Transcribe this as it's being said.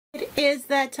It's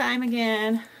that time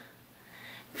again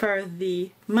for the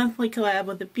monthly collab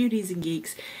with the Beauties and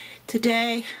Geeks.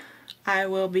 Today I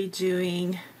will be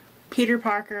doing Peter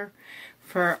Parker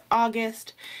for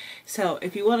August. So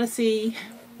if you want to see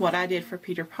what I did for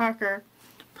Peter Parker,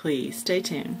 please stay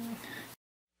tuned.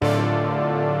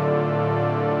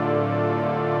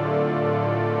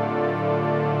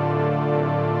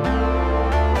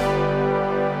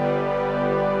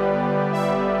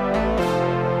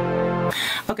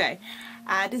 Okay,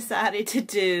 I decided to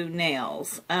do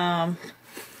nails, and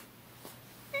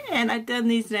I'd done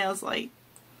these nails like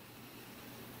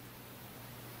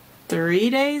 3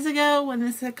 days ago when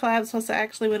this collab was supposed to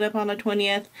actually went up on the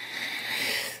 20th.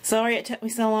 Sorry it took me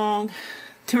so long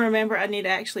to remember I need to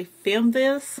actually film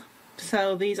this,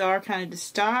 so these are kind of to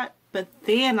start, but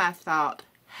then I thought,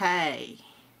 hey,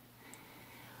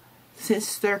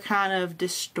 since they're kind of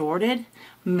distorted,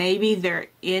 maybe they're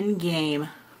in-game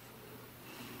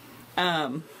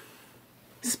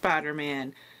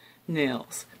Spider-Man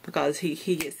nails, because he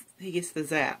gets the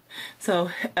zap.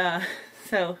 So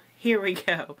so here we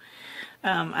go.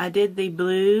 I did the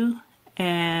blue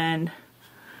and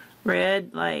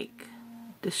red, like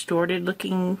distorted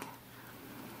looking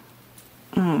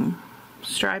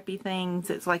stripy things.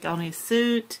 It's like on his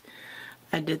suit.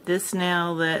 I did this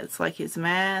nail that's like his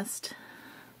mask.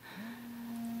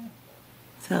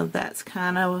 So that's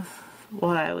kind of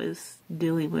what I was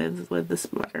dealing with the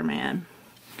Spider-Man.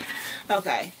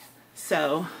 Okay,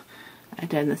 so I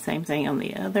did the same thing on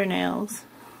the other nails,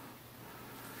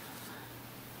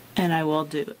 and I will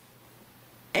do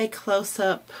a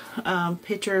close-up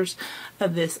pictures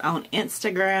of this on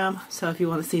Instagram. So if you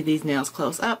want to see these nails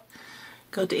close up,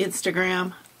 go to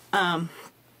Instagram.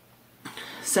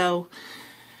 So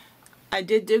I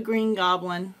did do Green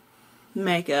Goblin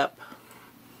makeup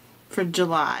for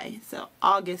July. So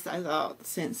August, I thought,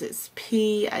 since it's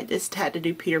P, I just had to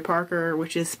do Peter Parker,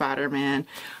 which is Spider-Man,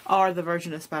 or the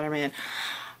version of Spider-Man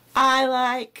I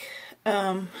like.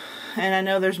 And I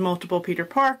know there's multiple Peter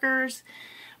Parkers,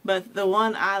 but the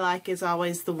one I like is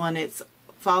always the one that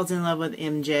falls in love with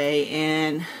MJ,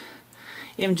 and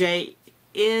MJ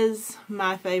is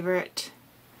my favorite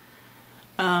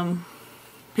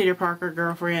Peter Parker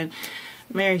girlfriend.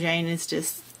 Mary Jane is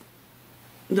just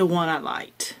the one I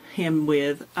liked him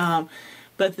with,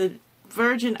 but the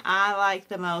version I like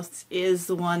the most is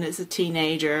the one that's a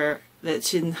teenager,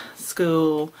 that's in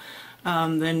school,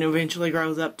 then eventually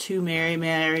grows up to marry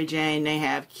Mary Jane. They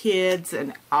have kids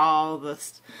and all the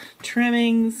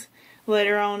trimmings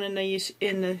later on in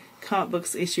the comic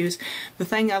books issues. The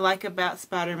thing I like about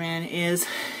Spider-Man is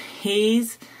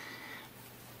he's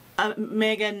a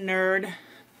mega nerd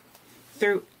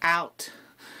throughout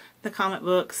the comic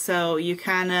books, so you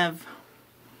kind of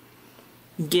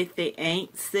get the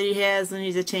angst that he has when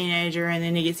he's a teenager, and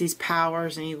then he gets these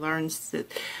powers and he learns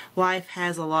that life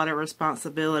has a lot of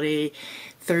responsibility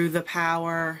through the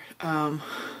power, and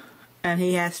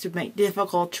he has to make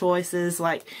difficult choices,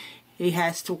 like he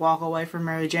has to walk away from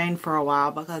Mary Jane for a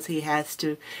while because he has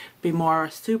to be more a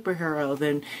superhero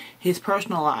than his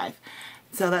personal life.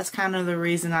 So that's kind of the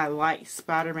reason I like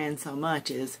Spider-Man so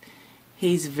much, is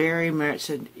he's very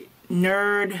much a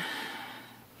nerd,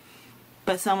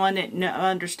 but someone that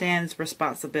understands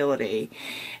responsibility.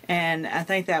 And I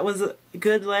think that was a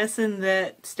good lesson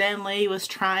that Stan Lee was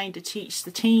trying to teach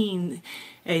the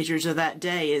teenagers of that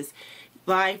day, is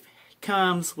life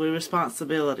comes with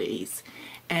responsibilities,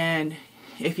 and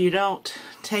if you don't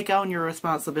take on your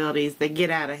responsibilities, they get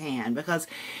out of hand. Because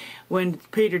when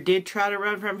Peter did try to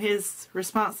run from his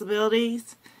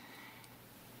responsibilities,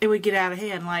 it would get out of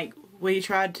hand. Like, we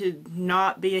tried to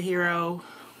not be a hero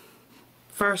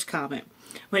first comic.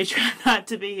 We tried not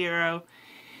to be a hero,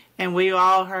 and we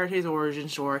all heard his origin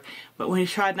story. But when he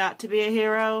tried not to be a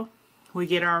hero, we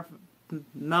get our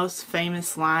most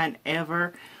famous line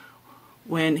ever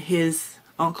when his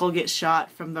uncle gets shot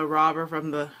from the robber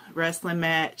from the wrestling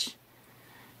match.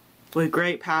 With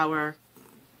great power,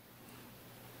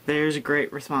 there's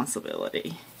great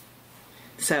responsibility.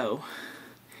 So,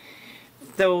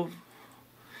 though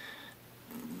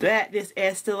that just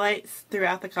escalates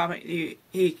throughout the comic,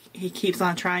 he keeps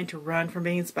on trying to run from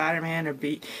being Spider-Man, or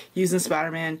be using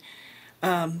Spider-Man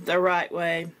the right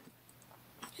way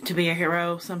to be a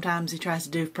hero. Sometimes he tries to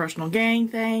do personal gain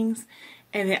things,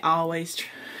 and it always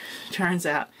turns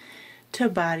out to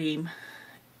bite him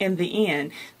in the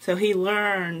end. So he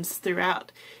learns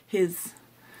throughout his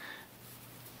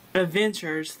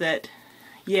adventures that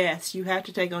yes, you have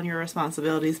to take on your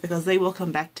responsibilities, because they will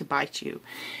come back to bite you.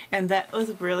 And that was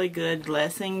a really good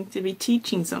lesson to be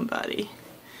teaching somebody.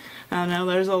 I know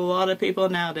there's a lot of people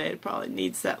nowadays that probably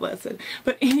needs that lesson.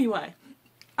 But anyway,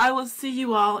 I will see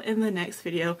you all in the next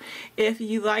video. If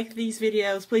you like these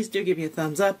videos, please do give me a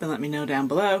thumbs up and let me know down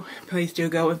below. Please do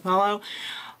go and follow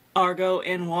or go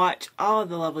and watch all of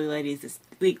the lovely ladies that's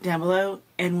linked down below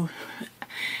and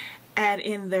add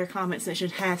in their comment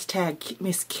section hashtag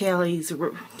Miss Kelly's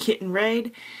Kitten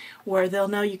Raid, where they'll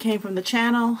know you came from the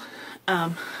channel.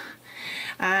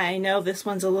 I know this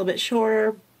one's a little bit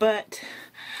shorter, but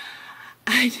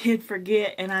I did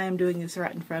forget, and I am doing this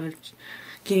right in front of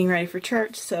getting ready for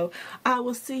church. So I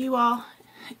will see you all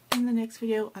in the next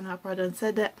video. I know I probably done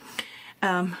said that.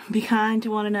 Be kind to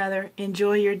one another.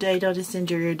 Enjoy your day. Don't just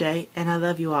enjoy your day. And I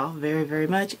love you all very, very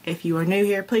much. If you are new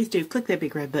here, please do click that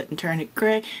big red button. Turn it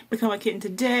gray. Become a kitten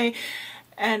today.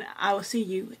 And I will see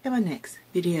you in my next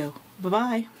video.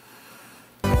 Bye-bye.